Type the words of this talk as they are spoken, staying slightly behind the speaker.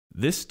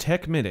This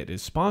Tech Minute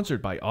is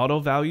sponsored by Auto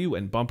Value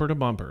and Bumper to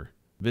Bumper.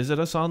 Visit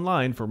us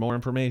online for more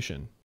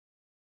information.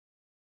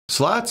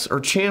 Slots or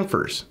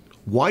chamfers?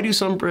 Why do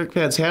some brake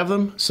pads have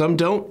them, some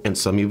don't, and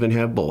some even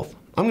have both?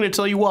 I'm going to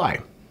tell you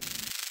why.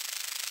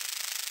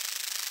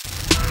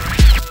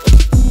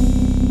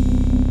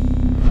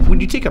 When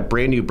you take a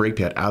brand new brake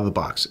pad out of the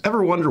box,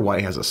 ever wonder why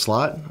it has a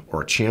slot,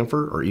 or a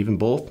chamfer, or even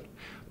both?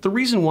 The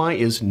reason why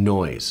is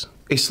noise.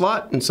 A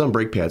slot in some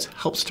brake pads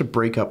helps to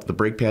break up the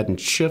brake pad and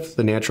shift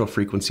the natural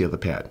frequency of the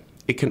pad.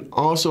 It can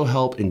also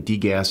help in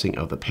degassing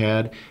of the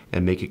pad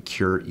and make it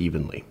cure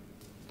evenly.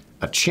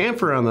 A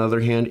chamfer, on the other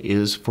hand,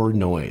 is for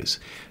noise.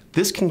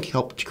 This can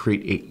help to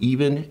create an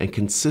even and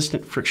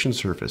consistent friction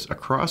surface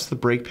across the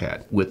brake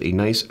pad with a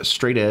nice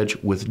straight edge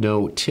with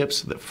no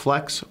tips that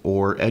flex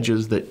or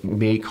edges that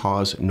may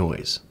cause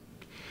noise.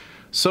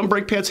 Some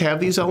brake pads have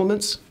these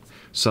elements,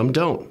 some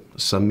don't.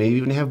 Some may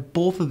even have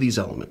both of these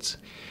elements.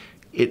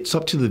 It's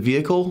up to the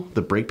vehicle,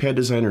 the brake pad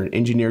designer, and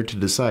engineer to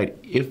decide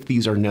if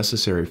these are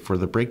necessary for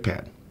the brake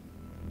pad.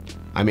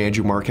 I'm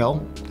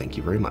Markel. Thank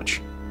you very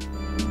much.